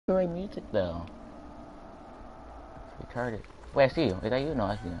copyright music though. It's retarded. Wait, I see you. Is that you? No,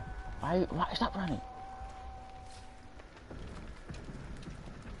 I see you. Why? Stop running.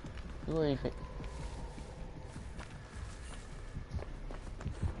 You already fit.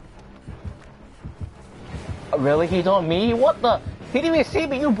 Really? He's on me? What the? He didn't even see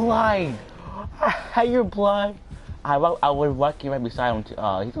me. You're blind. How you're blind? I was walking right beside him. He's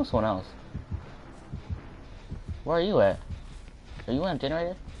on someone else. Where are you at? Are you on a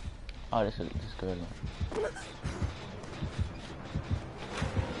generator? Oh, this is good.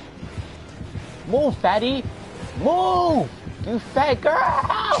 Move, fatty! Move! You fat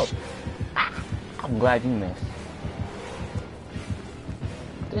girl! Ah, I'm glad you missed.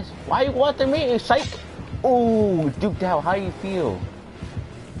 Why you want to me? Psych! Ooh, duped out. How do you feel?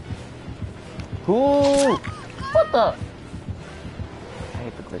 Ooh! What the? I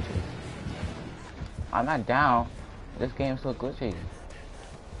hate the glitches. I'm not down. This game's so glitchy.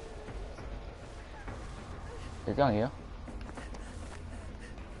 Is it on you?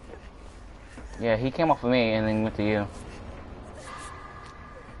 Yeah, he came off of me and then went to you.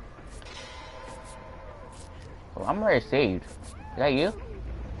 Oh, I'm already saved. Is that you?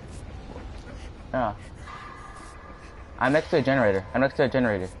 Yeah. I'm next to a generator. I'm next to a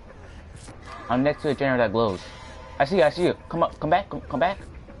generator that glows. I see you. Come up, come back.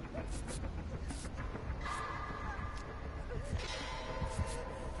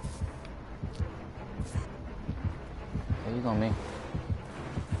 Hey, he's on me.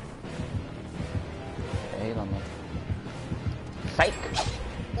 Psych!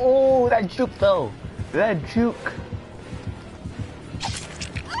 Oh, that juke though. That juke.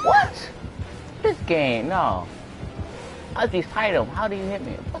 What? This game, no. I just hide him. How do you hit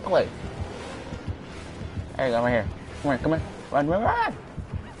me? Fuck away. There you go, right here. Come here. Run.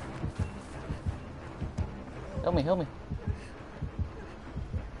 Help me.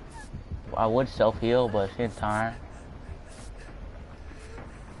 I would self-heal, but at the same time.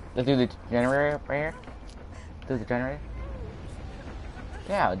 Let's do the generator right here. Do the generator.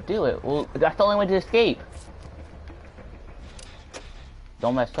 Yeah, do it. Well, that's the only way to escape.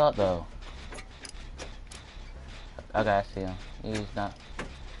 Don't mess up though. Okay, I see him. He's not.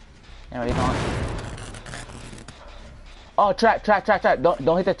 Yeah, he's on. Oh, trap!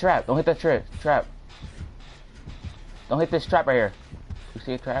 Don't hit the trap. Don't hit the trap. Don't hit this trap right here. You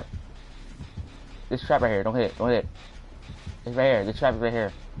see a trap? This trap right here. Don't hit it. It's right here. This trap is right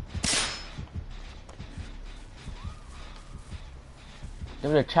here. There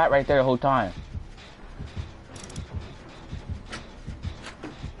was a trap right there the whole time.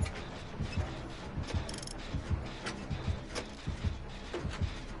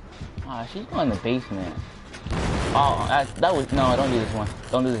 Ah, she's going in the basement. Oh, that was no. Don't do this one.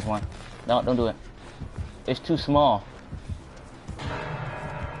 Don't do this one. No, don't do it. It's too small.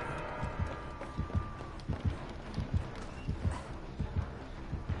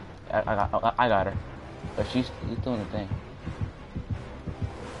 I got her, but she's doing the thing.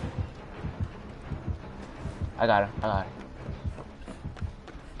 I got her.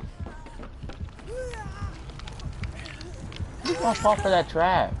 You're gonna fall for that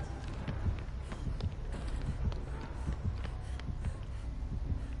trap.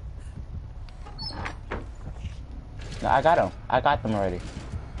 No, I got him. I got them already.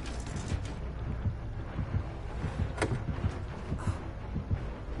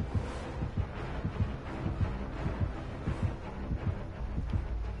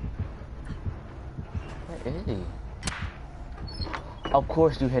 Where is he? Of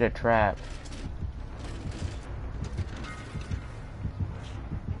course you hit a trap.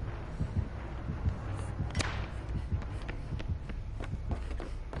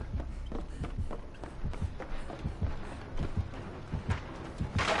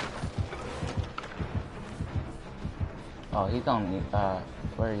 Oh, he's on me.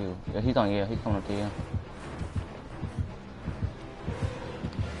 Where are you? He's on you. He's coming up to you.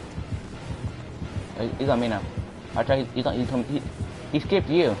 He's on me now. I try. He skipped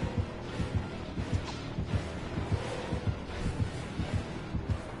you.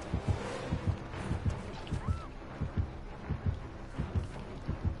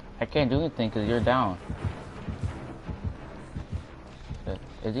 I can't do anything because you're down.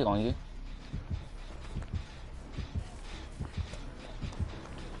 Is he on you?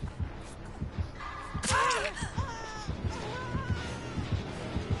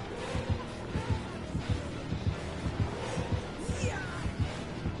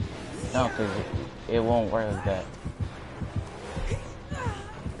 No, because it won't work like that.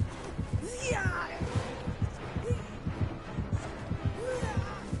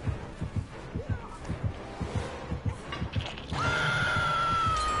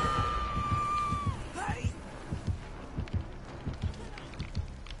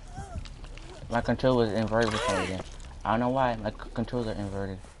 My controller is inverted for some reason. I don't know why. My controller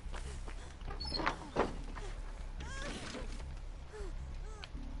inverted.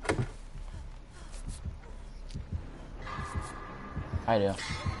 I do.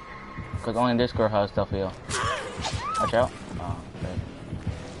 Because only this girl has stuff here. Watch out. Oh, okay.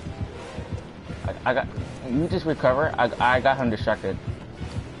 I got... You just recover. I got him distracted.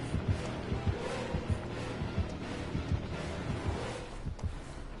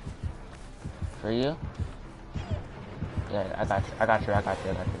 For you? Yeah, I got you. I got you. I got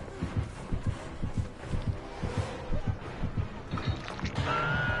you. I got you.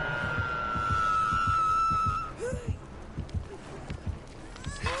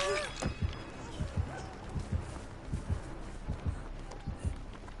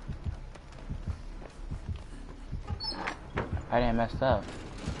 I didn't mess up.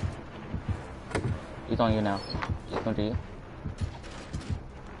 He's on you now. He's going to you.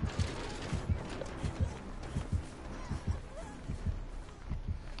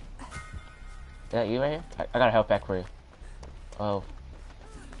 Is that you right here? I got a health pack for you. Oh.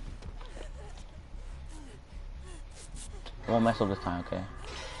 I won't mess up this time, okay?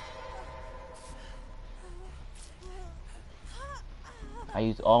 I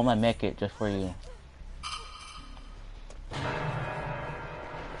used all my mech kit just for you.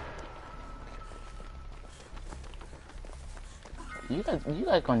 You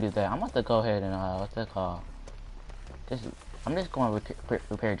guys gonna do that? I'm about to go ahead and what's that called? I'm just going to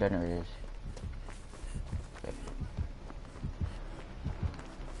repair generators. Okay.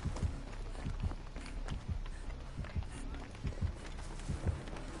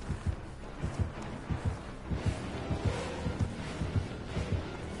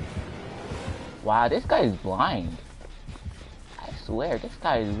 Wow, this guy is blind. I swear, this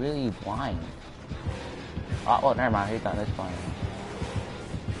guy is really blind. Oh, never mind. He thought that's fine.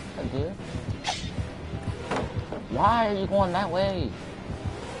 Dude. Why are you going that way?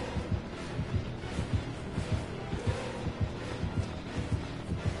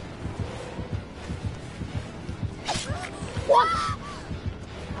 What?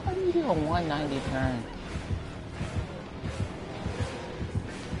 How do you do a 190 turn?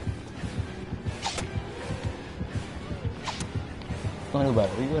 What you gonna do about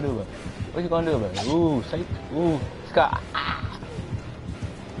it? What you gonna do about it? What you gonna do about it? Ooh, safe. Ooh, Scott. Ah.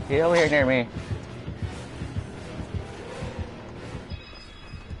 Get over here near me.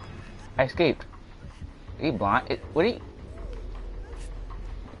 I escaped. He blind? What he?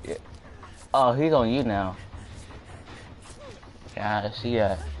 Yeah. Oh, he's on you now. Yeah, I see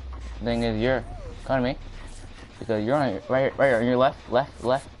that. Thing is, you're coming to me because you're on right on your left,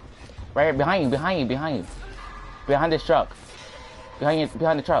 right behind you, behind this truck, behind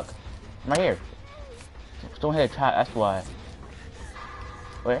the truck. I'm right here. Don't hit a trap. That's why.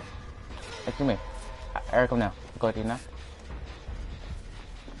 Where? Hey, come here. Eric, come now. Go ahead now.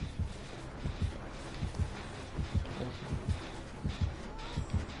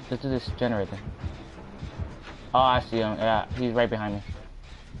 Let's do this generator. Oh, I see him. Yeah, he's right behind me.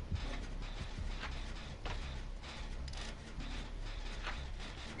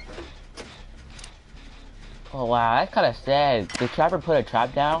 Oh wow, that's kind of sad. The trapper put a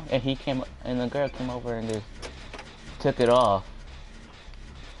trap down, and the girl came over and just took it off.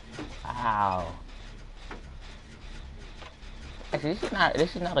 Wow. Actually,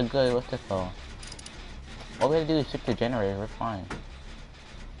 this is not a good, what's this called? All we have to do is fix the generator, we're fine.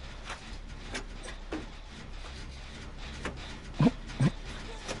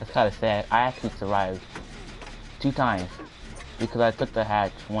 That's kind of sad. I actually survived 2 times because I took the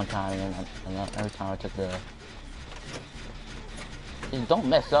hatch 1 time and every time I took the... Just don't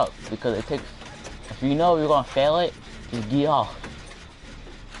mess up because it takes... If you know you're gonna fail it, just get off.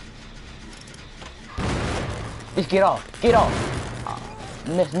 Just get off. Get off.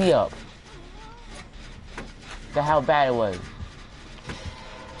 You messed me up. That's how bad it was.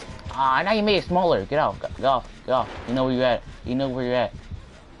 Now you made it smaller. Get off. Get off. Get off. You know where you're at. You know where you're at.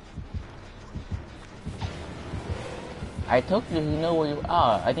 I told you know where you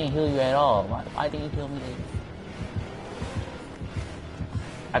are. I didn't heal you at all. Why didn't you heal me?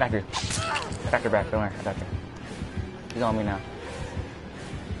 I got you. I got your back. Don't worry. I got you. He's on me now.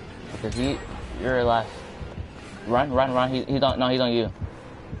 Because you're last. Run. He's on. No, he's on you.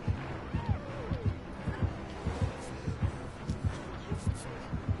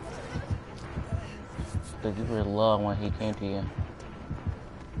 Because you were low when he came to you.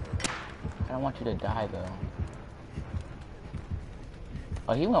 I don't want you to die though.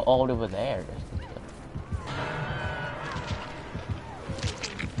 Oh, he went all over there.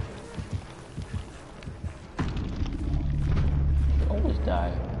 You always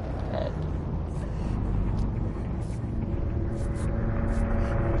die. Head.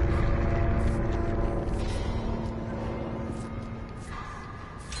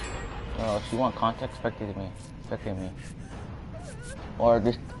 If you want context, spectate me. Spectate me. Or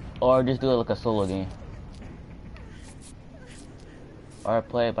just do it like a solo game. Or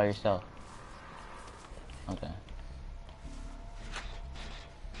play it by yourself. Okay.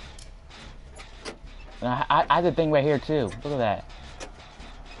 And I have the thing right here too. Look at that.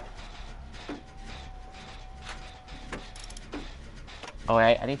 Oh,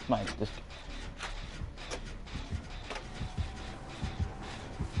 I need my this.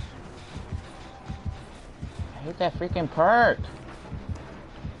 I hate that freaking perk.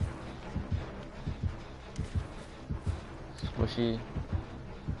 Squishy.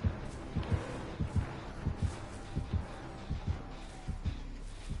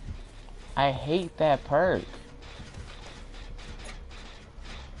 I hate that perk.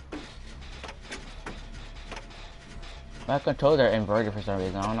 My controls are inverted for some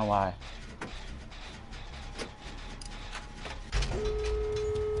reason. I don't know why.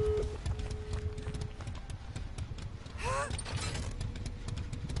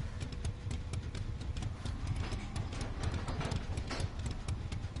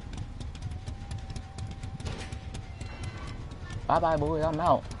 Bye bye, boy. I'm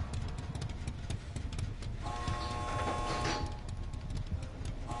out.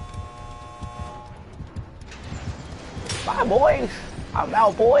 Bye, boys. I'm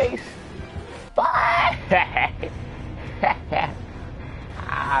out, boys. Bye.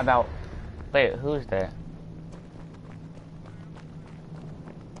 I'm out. Wait, who's there?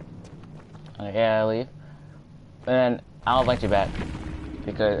 Yeah, I leave. And I'll invite you back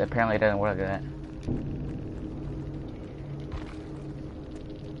because apparently it doesn't work like that.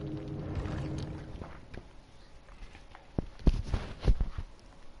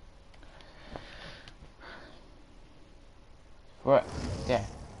 Yeah.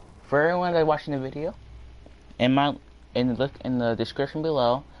 For everyone that's watching the video, in the description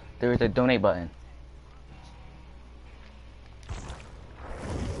below, there is a donate button.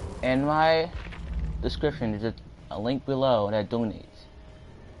 In my description, there's a link below that donates.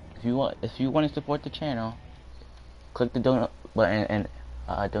 If you want to support the channel, click the donate button and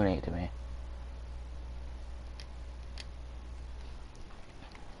donate to me.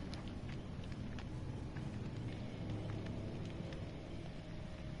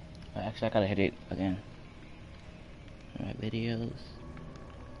 Actually, I gotta hit it again. My videos,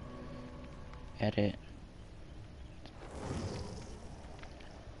 edit,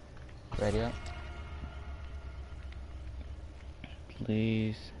 radio.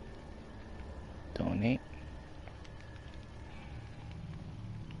 Please donate.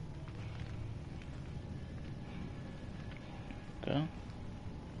 Go.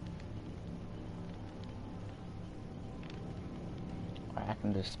 I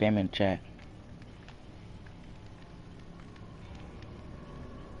can just spam in chat.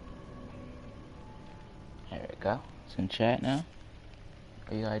 There we go. It's in chat now.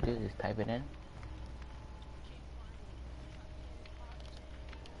 All you gotta do is type it in.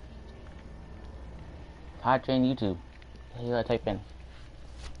 Podtrain YouTube. All you gotta type in.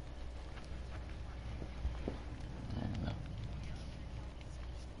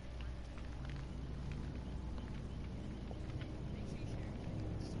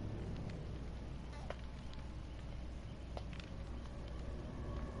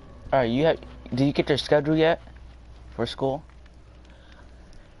 Alright, did you get your schedule yet? For school?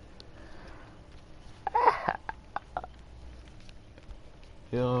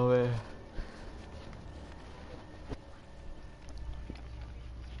 Yo, man.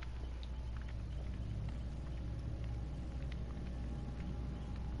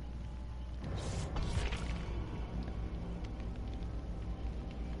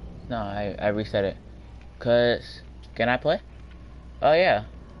 No, I reset it. Cause, can I play? Oh yeah.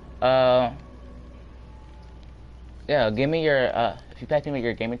 Yeah, give me your, if you pass me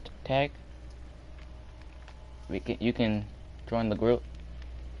your gaming tag, you can join the group.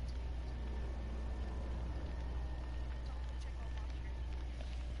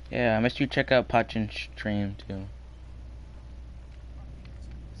 Yeah, I missed you check out Pachin's stream too.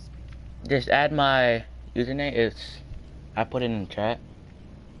 Just add my username, I put it in the chat.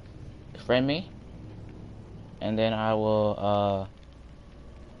 Friend me, and then I will,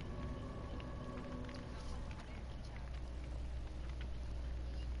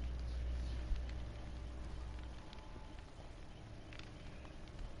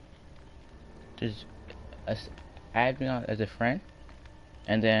 just add me on as a friend,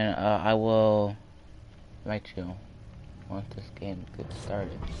 and then I will invite you once this game gets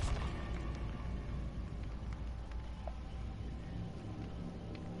started.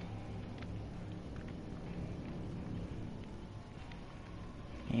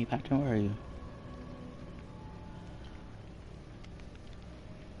 Hey, Patrick, where are you?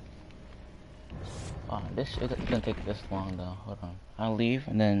 Oh, this shit is gonna take this long though. Hold on. I'll leave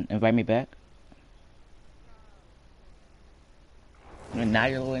and then invite me back. And now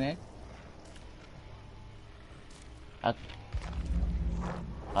you're going in? I,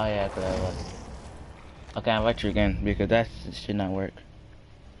 oh yeah, cause I was. Okay, I'll invite you again because that should not work.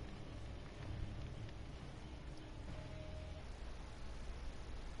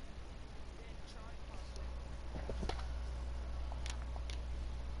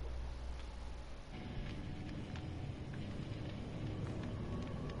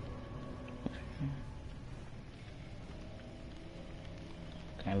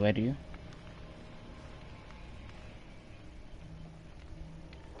 Can I invite you?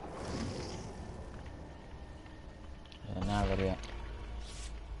 Yeah, not ready yet.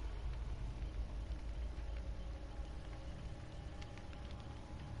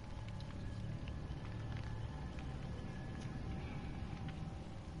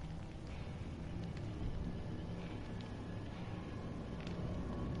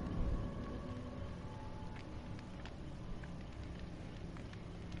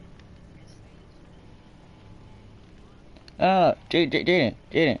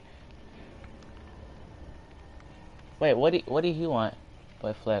 Jaden. Wait, what do you want?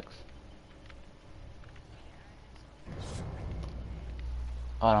 Boy Flex.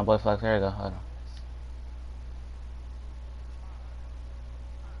 Hold on, Boy Flex. There you go. Hold on.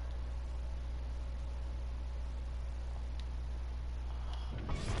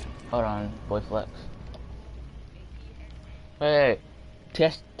 Hold on, Boy Flex. Wait.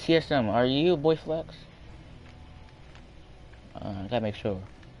 TSM, are you Boy Flex? I gotta make sure.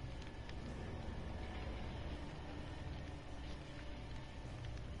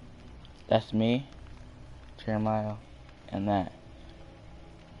 That's me, Jeremiah, and that.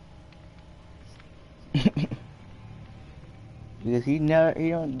 Because he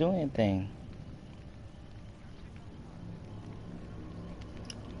don't do anything.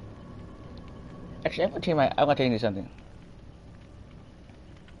 Actually, I'm gonna change something.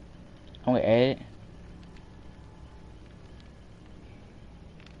 I'm gonna edit.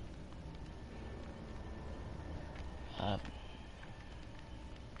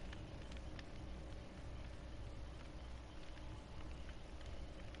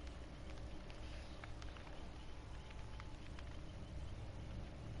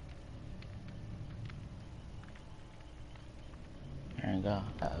 There you go.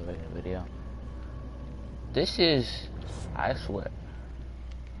 Video. This is, I swear.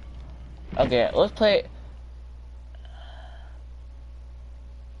 Okay, let's play.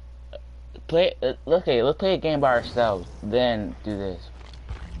 Let's play a game by ourselves. Then do this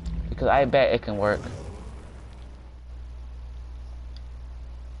because I bet it can work.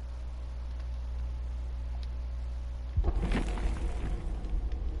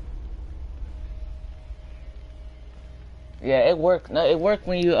 Yeah, it worked. No, it worked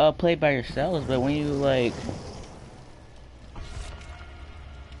when you play by yourselves, but when you like.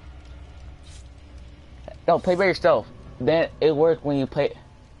 No, play by yourself. Then it worked when you play.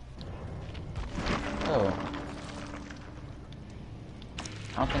 Oh.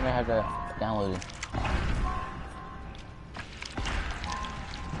 I don't think I have that downloaded.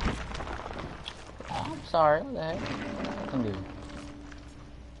 Oh, I'm sorry. What the heck? I can do.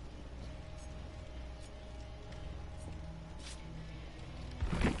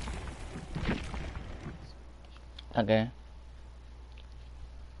 Okay.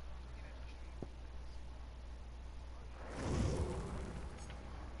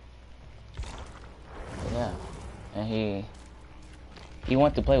 Yeah. And he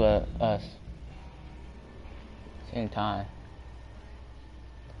wants to play with us. Same time.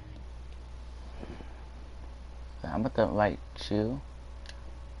 I'm about to invite you.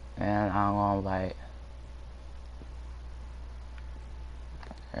 And I'm gonna invite.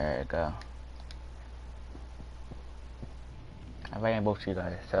 There you go. I'm inviting both you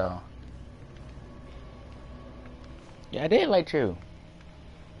guys, so. Yeah, I did invite you.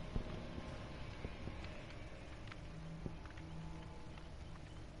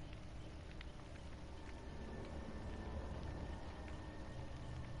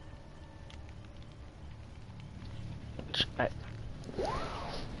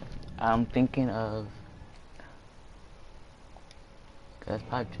 I'm thinking of. That's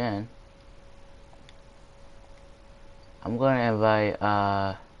Pop Jen. I'm gonna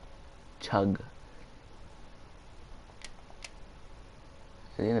invite Chug.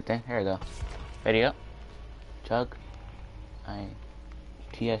 See the thing? Here we go. Ready up? Chug. I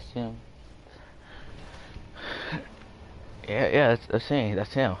TSM. Yeah, yeah, that's him.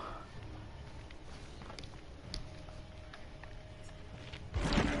 That's him.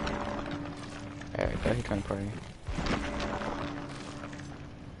 There we go. He's trying to party.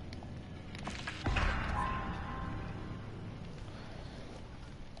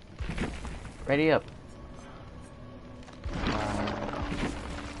 Ready up.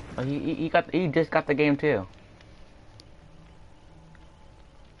 Oh, he just got the game too.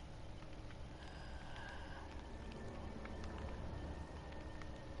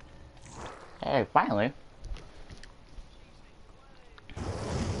 Hey, finally.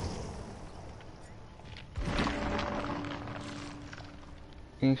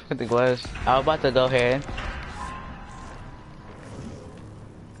 You put the gloves. I was about to go ahead.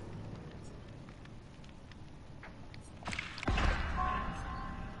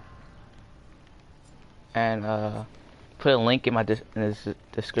 And put a link in my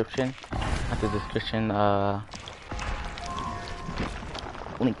description. Not the description.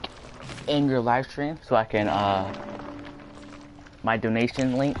 Link in your live stream so I can my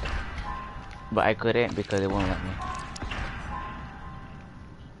donation link, but I couldn't because it won't let me.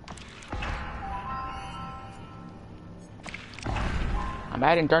 I'm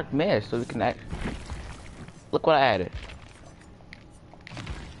adding dark mist so we can add. Look what I added.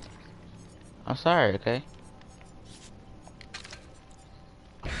 I'm sorry, okay?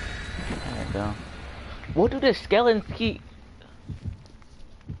 There we go. What do the skeletons keep?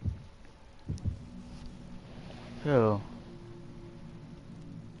 Who?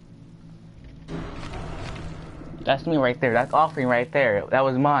 That's me right there. That's offering right there. That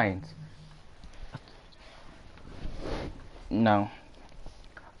was mine. No.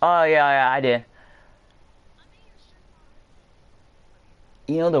 Oh yeah, I did.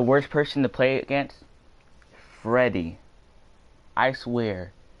 You know the worst person to play against? Freddy. I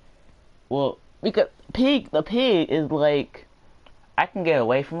swear. Well, because the pig is like, I can get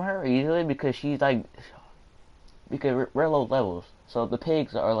away from her easily because she's like, because we're low levels. So the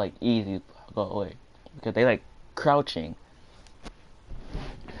pigs are like easy to go away because they like crouching.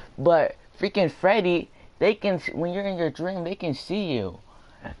 But freaking Freddy, they can, when you're in your dream, they can see you.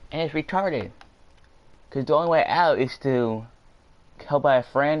 And it's retarded. Because the only way out is to help by a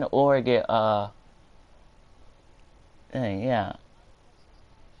friend or get, yeah.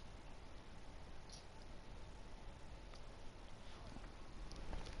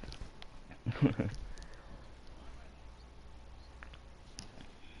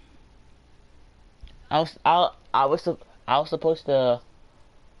 I was supposed to,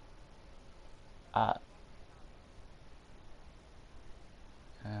 uh,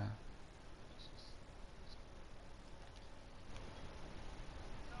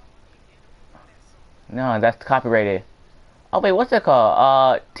 no, that's copyrighted. Oh wait, what's it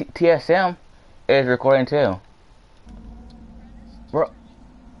called? TSM is recording too. We're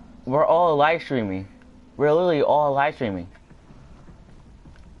we're all live streaming. We're literally all live streaming.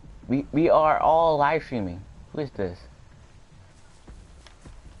 We are all live streaming. Who is this?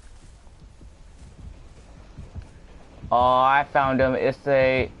 Oh, I found him. It's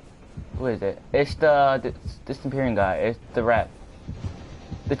who is it? It's the disappearing guy. It's the rat.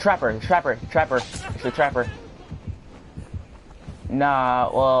 The trapper. It's the trapper. Nah,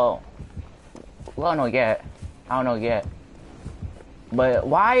 well, I don't know yet. I don't know yet. But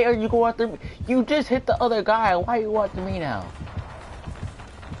why are you going after me? You just hit the other guy. Why are you after me now?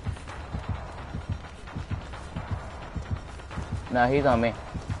 Nah, he's on me.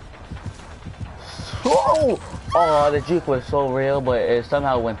 Oh! Oh, the juke was so real, but it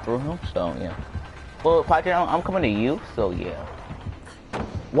somehow went through him, so yeah. Well, Quackton, I'm coming to you, so yeah.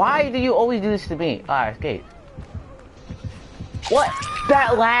 Why do you always do this to me? Ah, escape. What?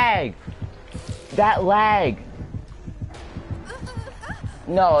 That lag! That lag!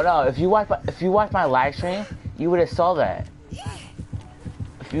 No, if you watch my live stream, you would have saw that.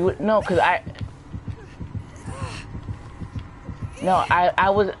 If you would, no, cause I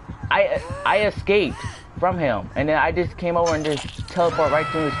escaped from him, and then I just came over and just teleport right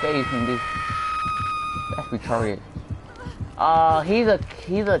to his face and just, that's retarded. He's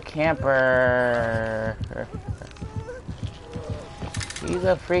a camper. He's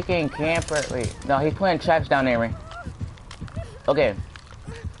a freaking camper. Wait, no, he's playing traps down there, man. Okay.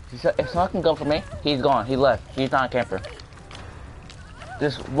 If someone can go for me, he's gone. He left. He's not a camper.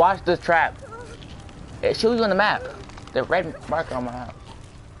 Just watch this trap. It shows you on the map. The red marker on my map.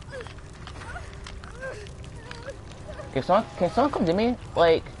 Can someone come to me?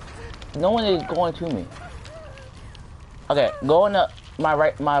 Like, no one is going to me. Okay, go on my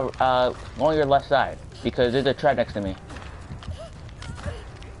right, go on your left side because there's a trap next to me.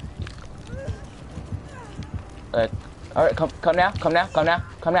 All right, come now, come now, come now,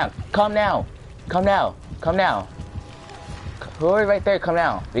 come now, come now, come now, come now. Whoever right there, come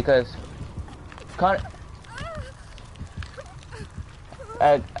now, because come.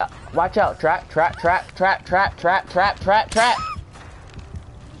 Watch out! Trap! Trap! Trap! Trap! Trap! Trap! Trap! Trap! Trap!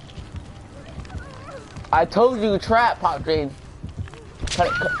 I told you, trap, Pop Dream.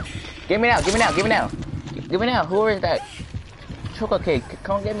 Give me now! Give me now! Give me now! Give me now! Who is that? Choco cake!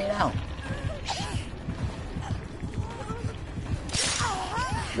 Come get me now!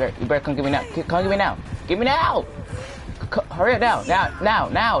 You better come get me now! Come get me now! Give me now! Hurry up now!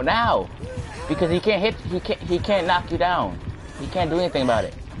 Now! Because he can't hit. He can't knock you down. He can't do anything about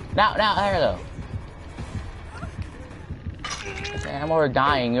it. Now, there we go. Man, I'm over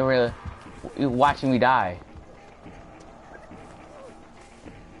dying. You're watching me die.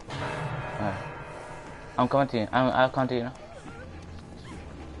 I'm coming to you. I'll come to you now.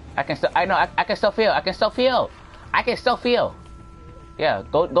 I can still. I know. I can still feel. I can still feel. I can still feel. Yeah.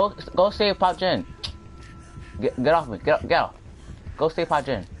 Go save Pop Jin. Get off me. Get off. Go save Pop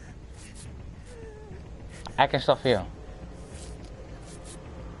Jin. I can still feel.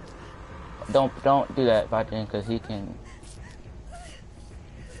 Don't do that, Bajin, because he can.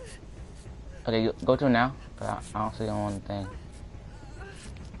 Okay, go to him now. I don't see on one thing.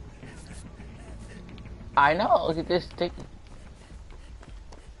 I know. Look at this stick.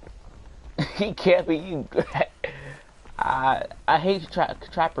 He can't be you. I hate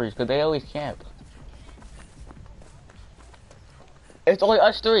trappers because they always camp. It's only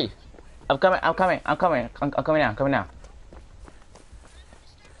us three. I'm coming now.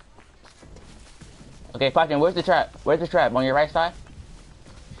 Okay, Pachin, where's the trap? Where's the trap? On your right side?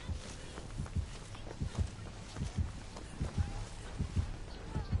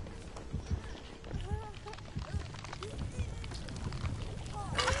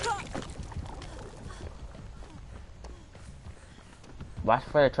 Watch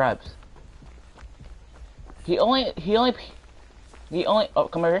for the traps. He only, oh,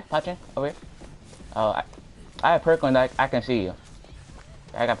 come over here, Pachin, over here. Oh, I have perk on that, I can see you.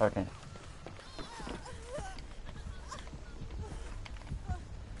 I got Pachin.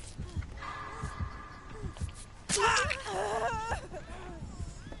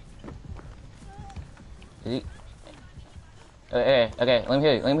 Okay,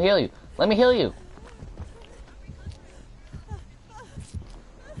 let me heal you.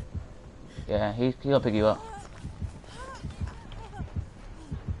 Yeah, he'll pick you up.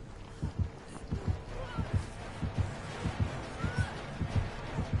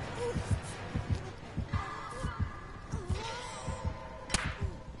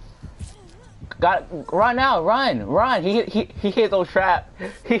 Run now, run. He hit those trap.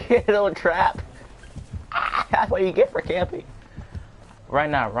 He hit those trap. That's what you get for camping. Right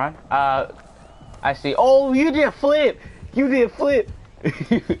now, run. I see. Oh, you did flip. You did flip.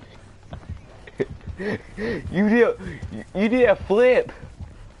 You did a flip.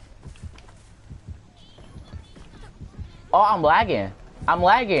 Oh, I'm lagging. I'm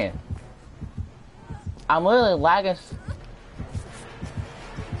literally lagging.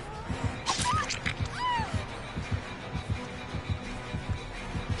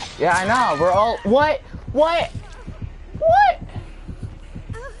 Yeah, I know. We're all. What?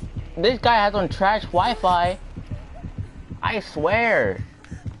 This guy has on trash Wi-Fi. I swear.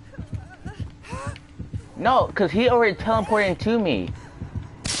 No, because he already teleported to me.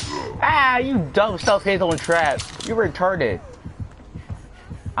 Ah, you dumb stuff hit on trap. You retarded.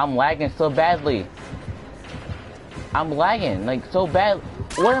 I'm lagging so badly. I'm lagging like so bad.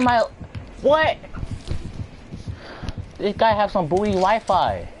 What am I? What? This guy has some booty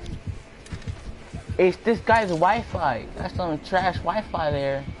Wi-Fi. It's this guy's Wi-Fi. That's some trash Wi-Fi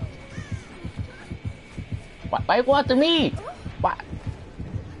there. Why you go after me? Why?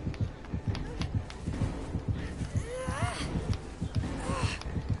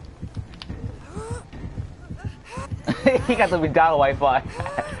 He got the McDonald's Wi-Fi.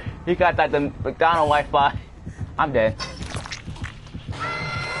 He got that the McDonald's Wi-Fi. I'm dead.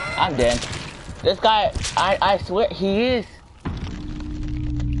 This guy, I swear, he is.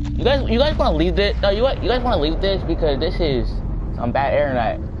 You guys want to leave this? No, you guys want to leave this because this is some bad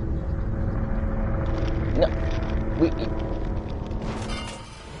internet. No,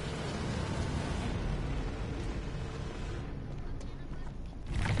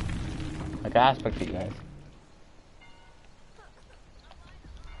 I gotta aspect you guys.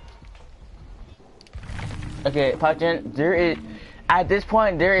 Okay, Pachin, at this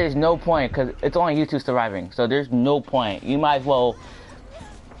point, there is no point, because it's only you two surviving, so there's no point. You might as well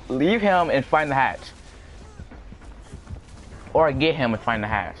leave him and find the hatch. Or get him and find the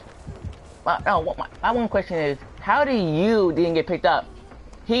hatch. No, my one question is, How do you didn't get picked up?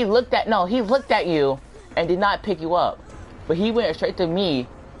 He looked at you and did not pick you up. But he went straight to me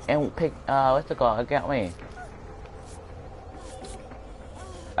and picked what's it called? Got me.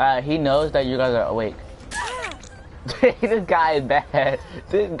 He knows that you guys are awake. This guy is bad.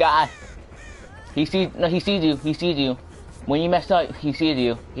 This guy. He sees you. He sees you. When you mess up, he sees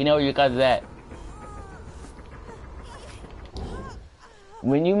you. He knows where you guys are at.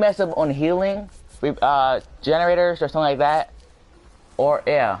 When you mess up on healing, generators or something like that, or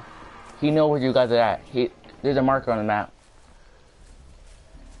yeah, he knows where you guys are at. There's a marker on the map.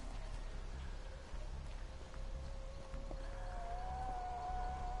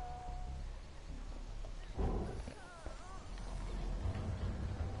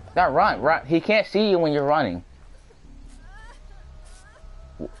 Not run. He can't see you when you're running.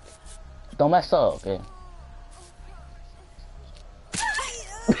 Don't mess up, okay?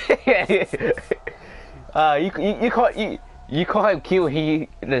 You call him cute. He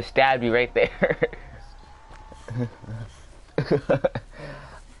just stabbed you right there.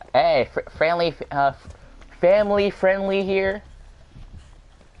 Hey, family friendly here.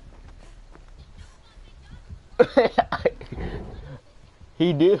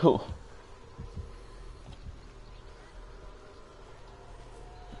 He do.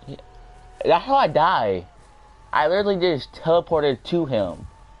 That's how I die. I literally just teleported to him.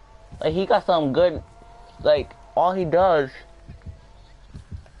 Like, he got something good. Like, all he does.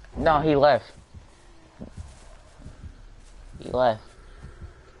 No, he left. He left.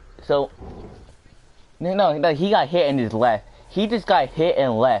 So, no, he got hit and just left. He just got hit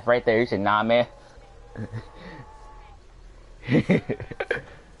and left right there. He said, nah, man.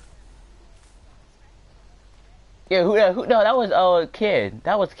 Yeah, who? No, that was kid.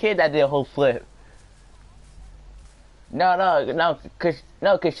 That was kid that did a whole flip. No, cause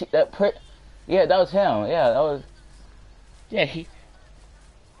she yeah, that was him. Yeah, that was. Yeah, he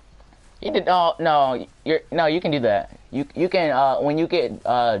did. Oh no, you can do that. You can when you get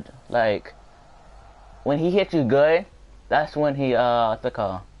like when he hits you good, that's when he what's it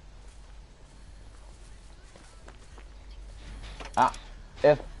called?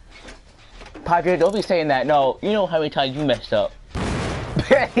 If Padre, don't be saying that. No, you know how many times you messed up.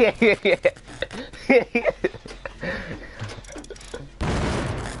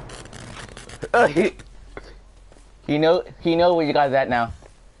 He know where you guys at now.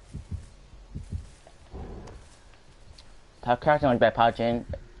 Stop crouching like that, Pachin.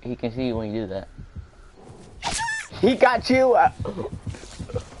 He can see you when you do that. He got you.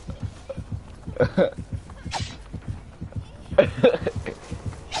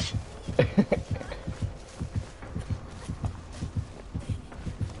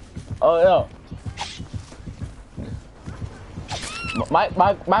 Oh no. My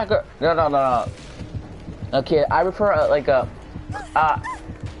girl. No. Okay, I prefer like a.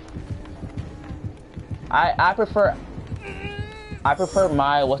 I prefer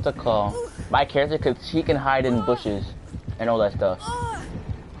my what's it called? My character, because she can hide in bushes and all that stuff.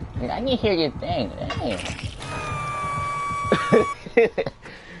 I can hear your thing.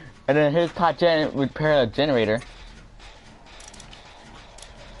 And then his top gen repair a generator.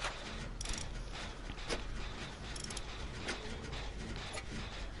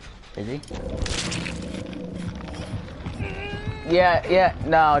 Is he? Yeah.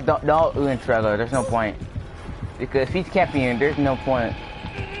 No, don't ruin Trevor. There's no point. Because if he's camping, there's no point.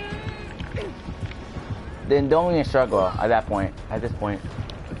 Then don't even struggle at that point. At this point.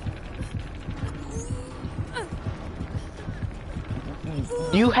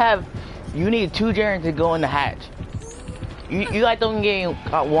 You need 2 generators to go in the hatch. You like don't get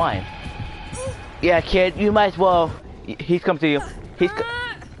one. Yeah, kid, you might as well. He's come to you.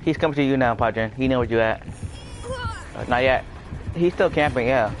 He's coming to you now, Padre. He knows where you at. Not yet. He's still camping,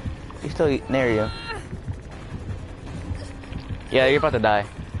 yeah. He's still near you. Yeah, you're about to die.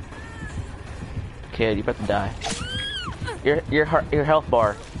 Kid, you're about to die. Your health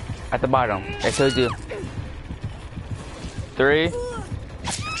bar at the bottom. It shows you. 3,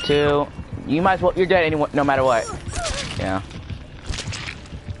 2. You might as well. You're dead anyway, no matter what. Yeah.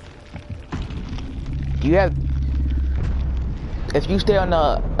 You have. If you stay on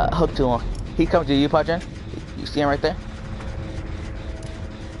the hook too long, he comes to you, Pachin. You see him right there?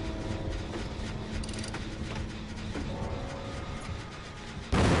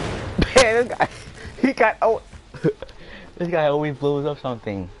 Man, this guy, this guy always blows up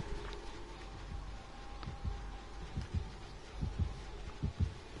something.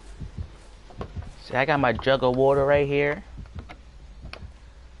 See, I got my jug of water right here.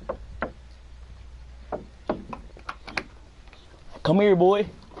 Come here, boy.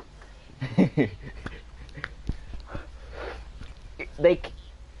 they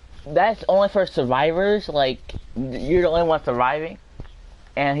that's only for survivors. Like you're the only one surviving,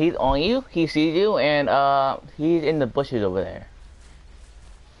 and he's on you. He sees you, and he's in the bushes over there.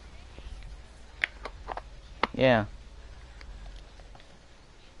 Yeah.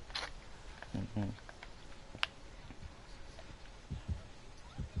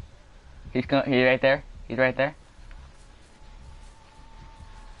 He's right there. He's right there.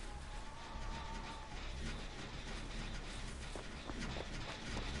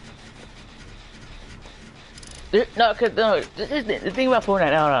 No, cause no. The thing about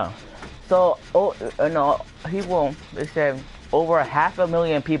Fortnite, no. So, no, people. They said over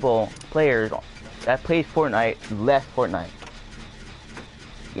 500,000 players that plays Fortnite left Fortnite.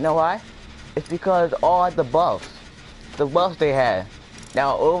 You know why? It's because all the buffs they had.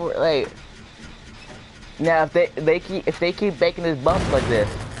 Now now if they keep making this buff like this,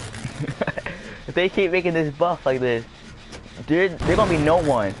 if they keep making this buff like this, they're gonna be no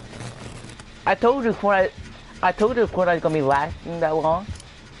one. I told you Fortnite's gonna be lasting that long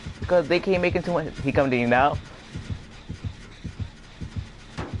because they keep making too much. He coming to you now.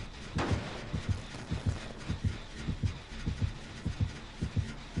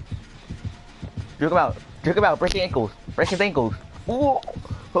 Jerk him out, break his ankles. Ooh,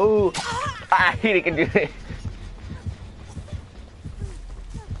 oh, I hate he can do it.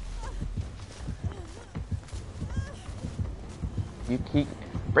 You keep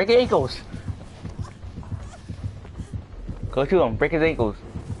break his ankles. Go to him, break his ankles.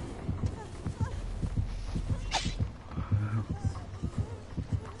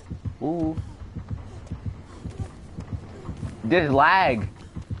 Ooh. There's lag.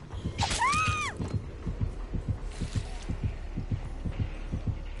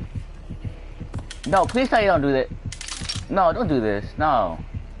 No, please tell you don't do that. No, don't do this. No.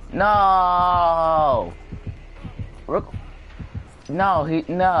 No. No, he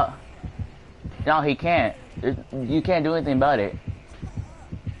can't. You can't do anything about it.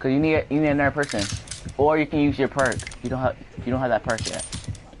 Cause you need another person, or you can use your perk. You don't have that perk yet.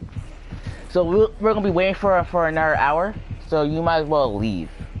 So we're gonna be waiting for another hour. So you might as well leave.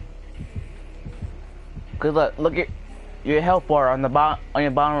 Cause look at your health bar on your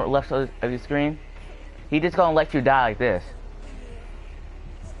bottom left of your screen. He just gonna let you die like this.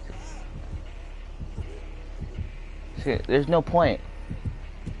 See, there's no point.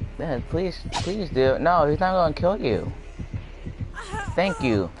 Man, please do. No, he's not gonna kill you. Thank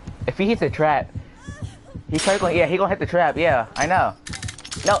you. If he hits the trap, he's probably going. Yeah, he gonna hit the trap. Yeah, I know.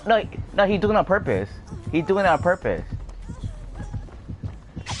 No, he's doing it on purpose. He's doing it on purpose.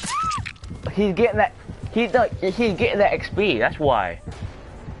 He's getting that. He's getting that XP. That's why.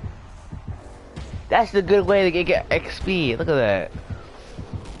 That's the good way to get XP. Look at that.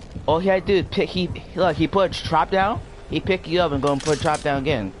 All he had to do is pick. He put a trap down. He pick you up and go and put a trap down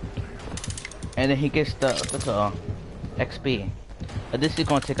again. And then he gets the XP. But this is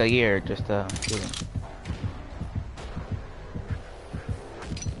gonna take a year just to do it.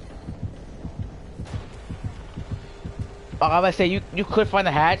 Oh, I was about to say you could find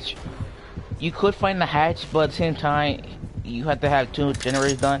the hatch. You could find the hatch, but at the same time, you have to have 2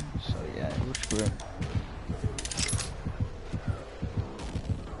 generators done. So yeah, it looks good.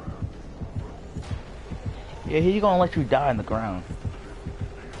 Yeah, he's gonna let you die on the ground.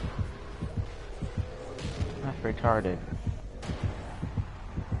 That's retarded.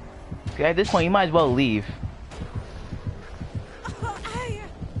 See, at this point, you might as well leave.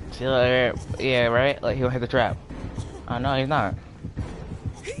 See, yeah, right? Like, he'll hit the trap. Oh, no, he's not.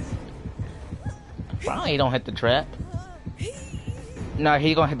 Why he don't hit the trap? No,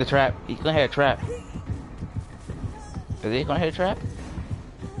 he's gonna hit the trap. He's gonna hit a trap. Is he gonna hit a trap?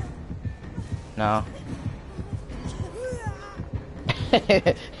 No. You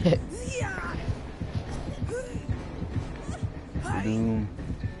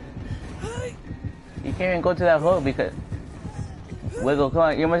can't even go to that hole because Wiggle, come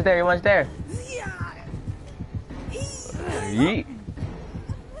on, you're almost there. Yeet.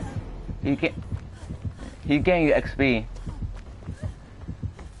 He's getting you XP.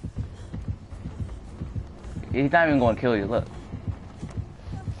 He's not even going to kill you, look.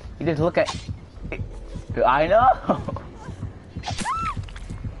 You just look at... I know!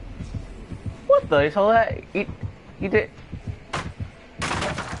 What the? You saw that? He did...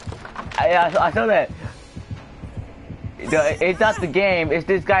 I saw that. It's not the game, it's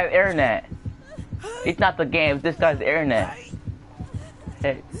this guy's internet. It's not the game, it's this guy's internet.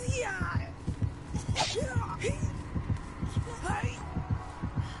 Hey.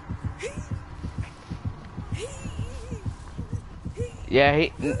 Yeah,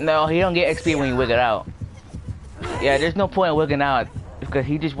 he don't get XP when you wig it out. Yeah, there's no point in looking out because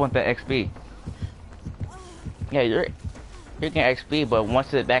he just wants the XP. Yeah, you're getting XP, but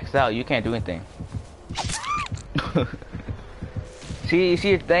once it backs out, you can't do anything. see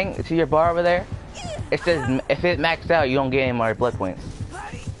your thing? See your bar over there? It says if it maxed out, you don't get any more blood points.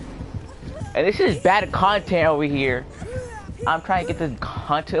 And this is bad content over here. I'm trying to get this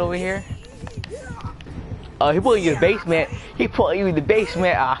content over here. Oh, he put you in the basement. He put you in the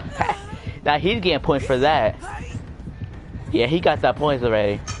basement. Now he's getting points for that. Yeah, he got that points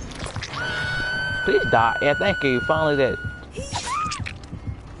already. Please die. Yeah, thank you. Finally did.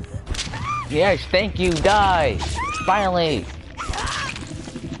 Yes, thank you. Die. Finally.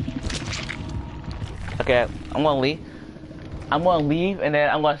 Okay, I'm gonna leave. I'm gonna leave and then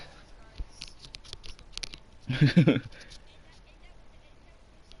I'm gonna.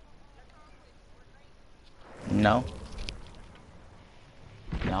 No.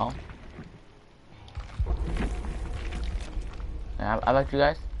 No. I like you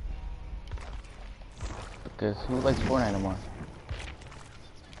guys. Because who likes Fortnite anymore?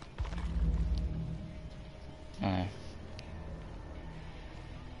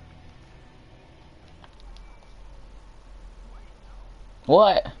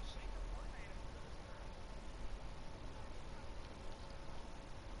 What?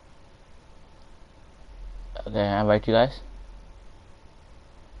 Okay, I invite you guys.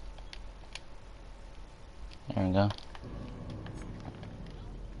 There we go.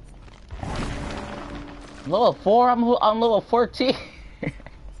 Level 4? I'm level 14.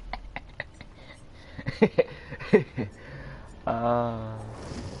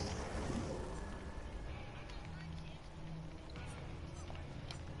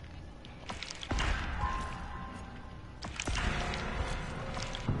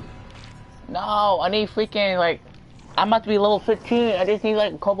 No, I need freaking, like, I'm about to be level 15. I just need,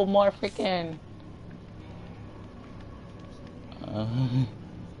 like, a couple more freaking... Alright,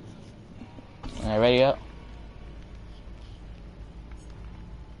 ready up?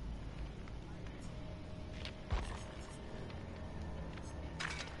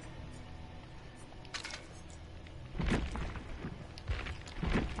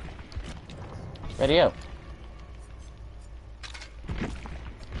 Ready up.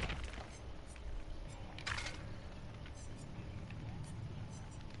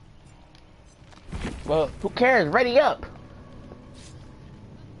 Well, who cares? Ready up.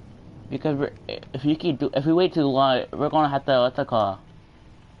 Because if we wait too long, we're gonna have to what's it called?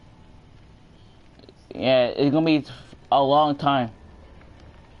 Yeah, it's gonna be a long time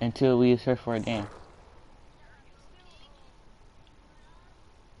until we search for a game.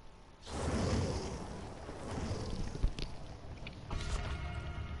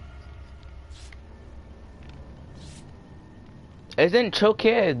 Isn't Choke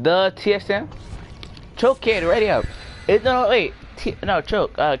Kid the TSM? Choke Kid, ready up. No, wait. No,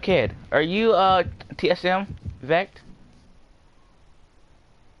 Choke, Kid. Are you, TSM? Vect?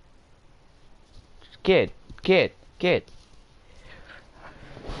 Kid. Yeah.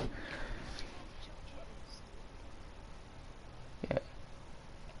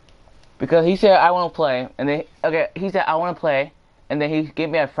 Because he said, I want to play, and then, okay, he said, I want to play, and then he gave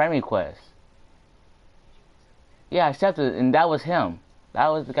me a friend request. Yeah, I accepted it, and that was him. That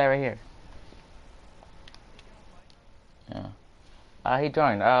was the guy right here. Yeah. He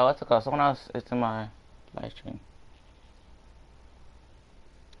joined. What's it called? Someone else is in my live stream.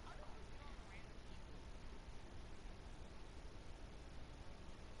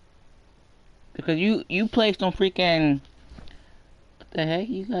 Because you play some freaking... What the heck?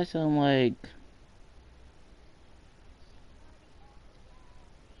 You got some, like...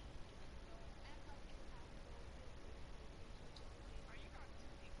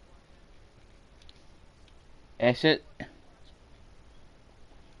 That shit...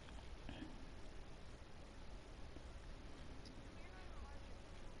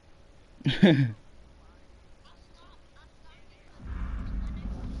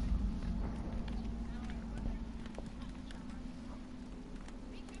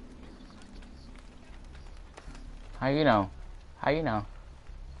 How you know? How you know?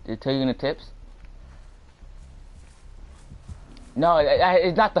 Did it tell you in the tips? No,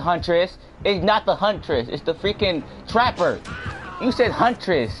 it's not the Huntress. It's not the Huntress. It's the freaking Trapper. You said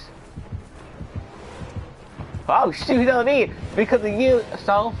Huntress. Oh shoot, you know what I mean? Because of you,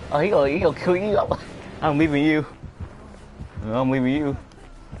 so he gonna kill you. I'm leaving you. I'm leaving you.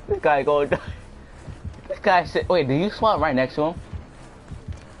 This guy going. This guy said, "Wait, do you spawn right next to him?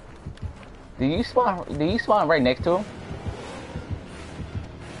 Do you spawn right next to him?"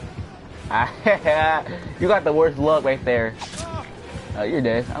 You got the worst luck right there. Oh, you're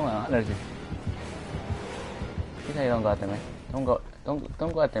dead. I know. Please say don't go after me. Don't go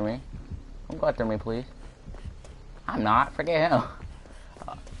after me. Don't go after me, please. I'm not. Forget him.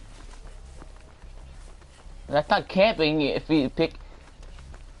 That's not camping if you pick...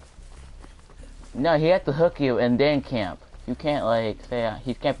 No, he has to hook you and then camp. You can't, like, say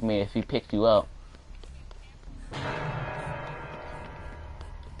he's camping me if he picks you up.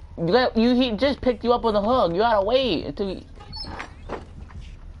 He just picked you up with a hook. You gotta wait until he...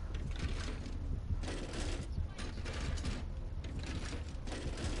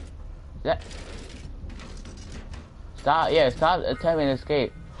 Stop attempting to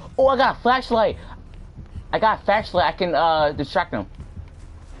escape. Oh, I got a flashlight. I can, distract him.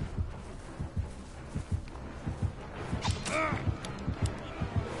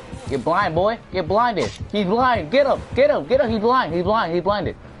 Get blind, boy. Get blinded. He's blind. Get him. He's blind. He's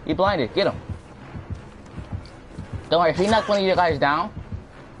blinded. He's blinded. Get him. Don't worry, if he knocks one of you guys down,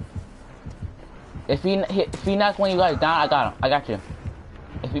 if he knocks one of you guys down, I got him. I got you.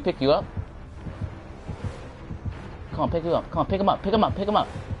 If he pick you up, come on, pick you up. Come on, pick him up. Pick him up. Pick him up.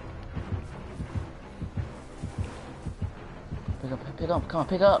 Pick him up. Come on,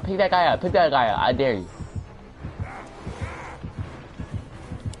 pick up. Pick that guy up. Pick that guy up. I dare you.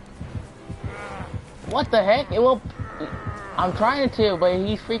 What the heck? It will. I'm trying to, but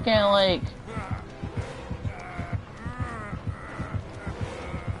he's freaking like.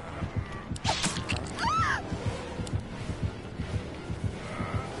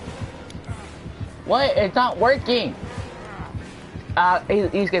 What? It's not working.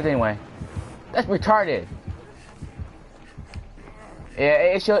 He skips anyway. That's retarded.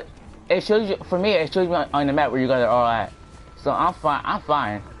 Yeah, it shows you. For me, it shows me on the map where you guys are all at. So I'm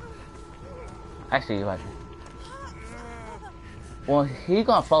fine. Actually, like, well, he's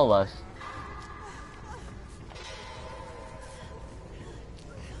gonna follow us.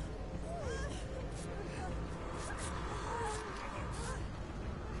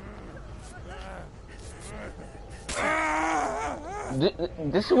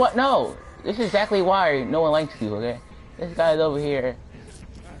 This is what, no, this is exactly why no one likes you, okay? This guy's over here.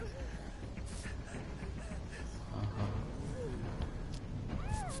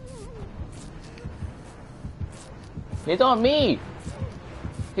 He's on me!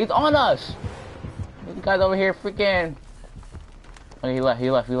 He's on us! This guy's over here freaking... Oh, he left.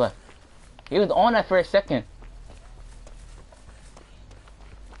 He was on us for a second.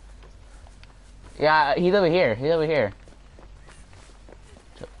 Yeah, he's over here.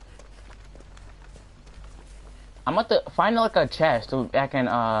 I'm about to find like a chest so I can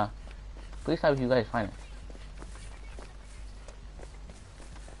please help you guys find it.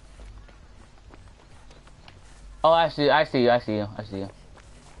 Oh, I see you.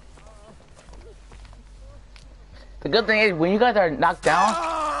 The good thing is when you guys are knocked down,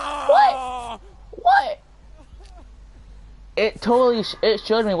 what? It totally it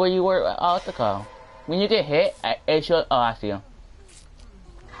showed me where you were. What's the call? When you get hit, it showed. Oh, I see him.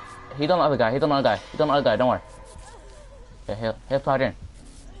 He's on the other guy. Don't worry. Yeah, he'll plot in.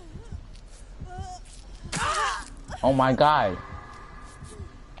 Oh my god.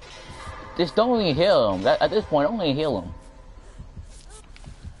 Just don't really heal him. At this point, don't really heal him.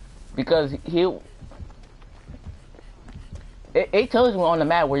 Because it tells me on the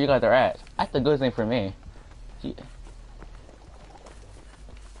map where you guys are at. That's the good thing for me.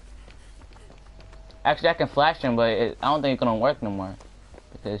 Actually, I can flash him, but I don't think it's gonna work no more.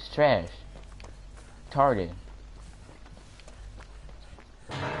 Because it's trash. Retarded.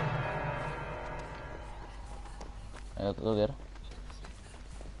 Go get him.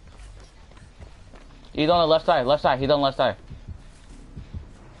 He's on the left side. He's on the left side.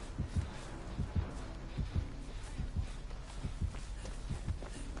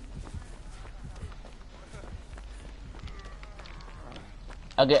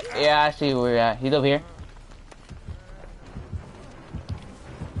 Okay, yeah, I see where you're at. He's over here.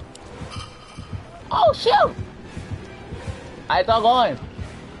 Oh, shoot! I thought going.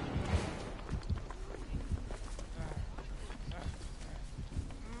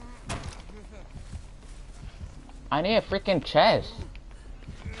 I need a freaking chest.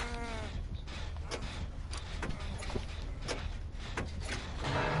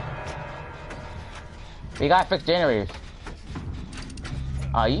 We gotta fix generators.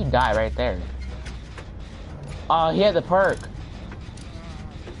 Oh, you die right there. Oh, he has a perk.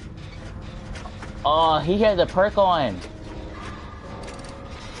 Oh, he has a perk on.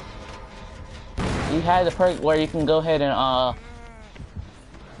 He has a perk where you can go ahead and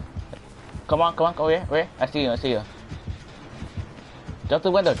Come on, over here, I see you. Jump to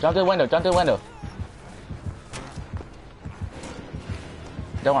the window.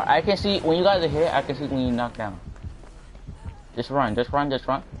 Don't worry, I can see, when you guys are here, I can see when you knock down. Just run, just run, just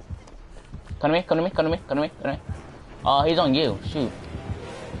run. Come to me, come to me, come to me, come to me, come to me. Oh, he's on you. Shoot.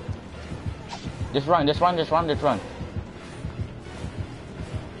 Just run, just run, just run, just run.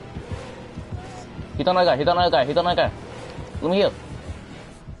 Hit on another guy, hit on another guy, hit on another guy. Let me heal.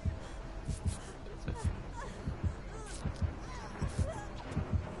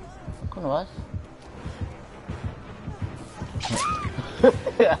 Come to us.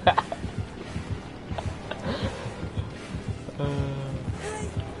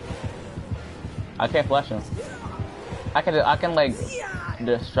 I can't flash him. I can like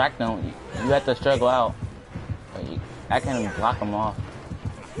distract them. You have to struggle out. I can block them off.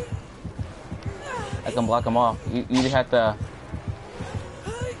 I can block them off. You just have to.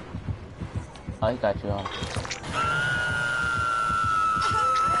 Oh, he got you off.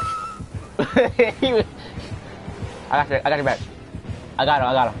 I got you. I got your back. I got him.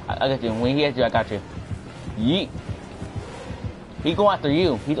 I got him. I got you. When he hits you, I got you. Yeet. He going after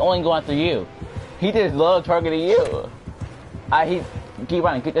you. He's only going after you. He just love targeting you. He keep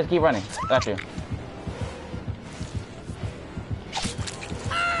running. Just keep running. Got you.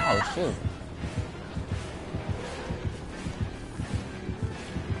 Oh shoot.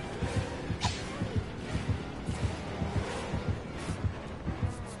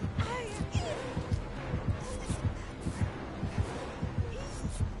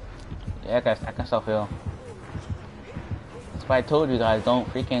 Yeah, I can self heal. That's why I told you guys don't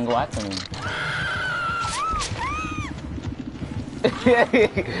freaking go after me.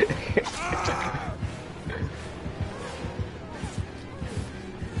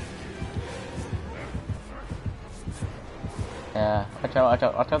 Yeah, watch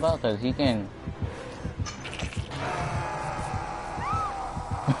out though, cause he can.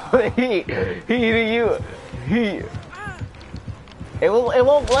 he hitting you. It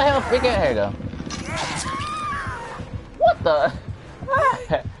won't let him freaking here though. What the?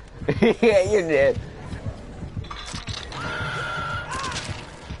 Yeah, you're dead.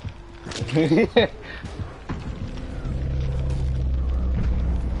 Oh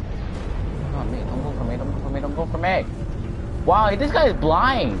man, don't go for me, don't go for me, don't go for me. Wow, this guy is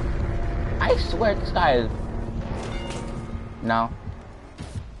blind. I swear this guy is... No.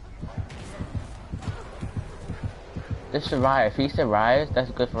 Just survive. If he survives,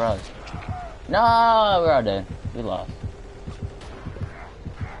 that's good for us. No, we're all dead. We lost.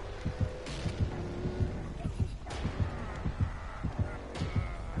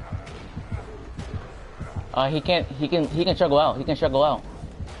 He can struggle out. He can struggle out.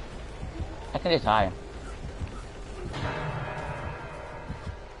 I can just hide.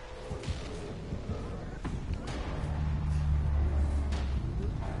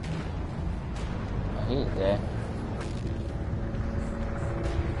 Oh, he's there.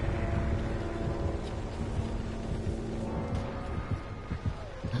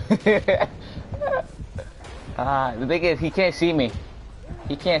 The thing is, he can't see me.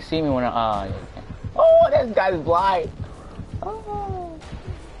 He can't see me when I. Oh, this guy's blind. Oh.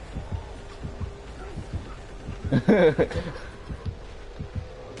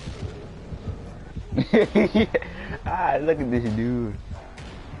 Look at this dude.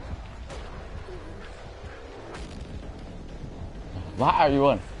 Why are you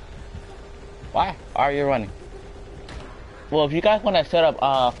running? Why are you running? Well, if you guys want to set up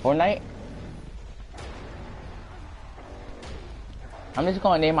Fortnite, I'm just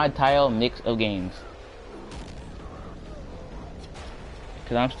gonna name my title "Mix of Games"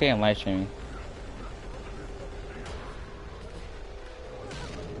 because I'm staying live streaming.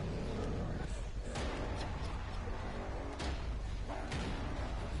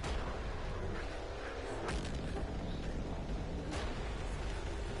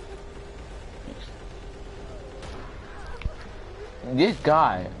 This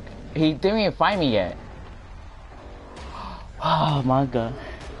guy, he didn't even find me yet. Oh my god.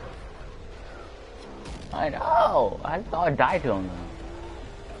 I know. I thought I died to him.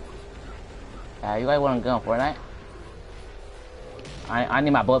 You guys want to go on Fortnite? I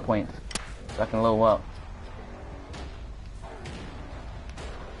need my bullet points so I can level up.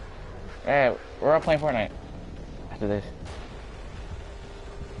 Yeah, we're all playing Fortnite after this.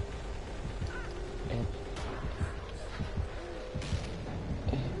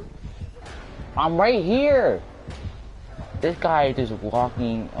 I'm right here. This guy is just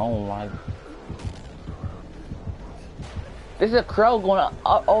walking. Oh my. There's a crow going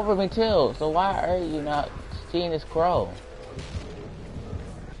up over me too. So why are you not seeing this crow?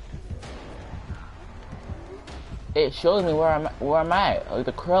 It shows me where I'm at. Like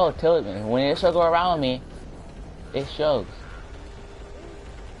the crow tells me. When it circles around me, it shows.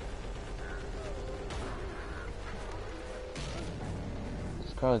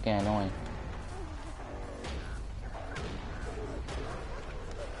 Crow is getting annoying.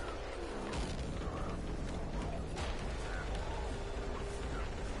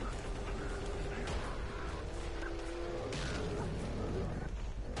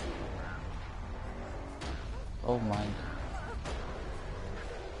 Oh my.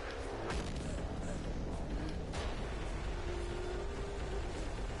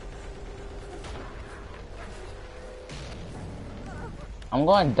 I'm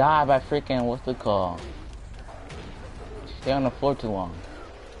gonna die by freaking, what's it called? Stay on the floor too long.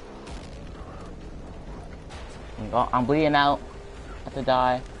 I'm bleeding out. I have to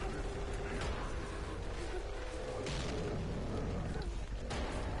die.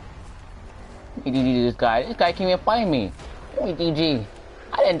 DG this guy. This guy came here fighting me. Wait, DG.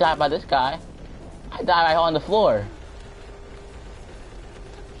 I didn't die by this guy. I died right on the floor.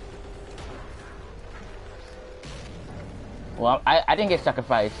 Well, I didn't get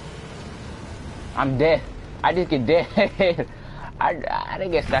sacrificed. I'm dead. I just get dead. I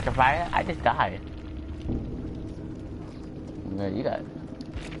didn't get sacrificed. I just died. Man, you got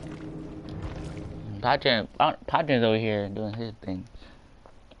Padrin's over here doing his thing.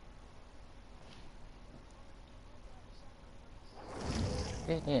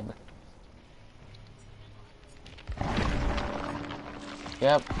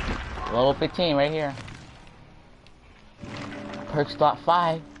 Yep. Level 15 right here. Perk slot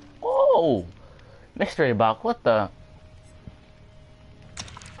 5. Oh! Mystery box. What the?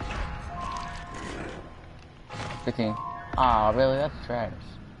 15. Ah, really? That's trash.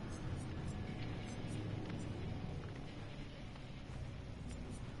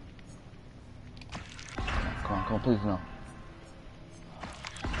 Come on, please no.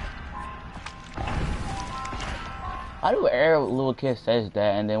 How do every little kid says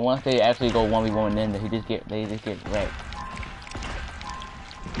that, and then once they actually go 1v1 in, they just get wrecked?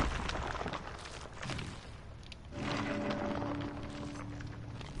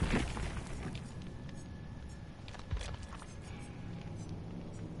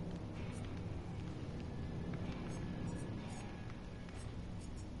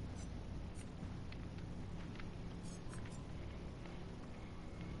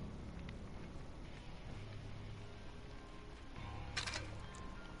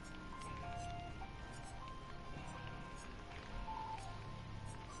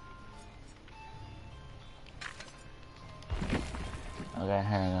 Okay,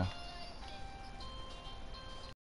 here we go.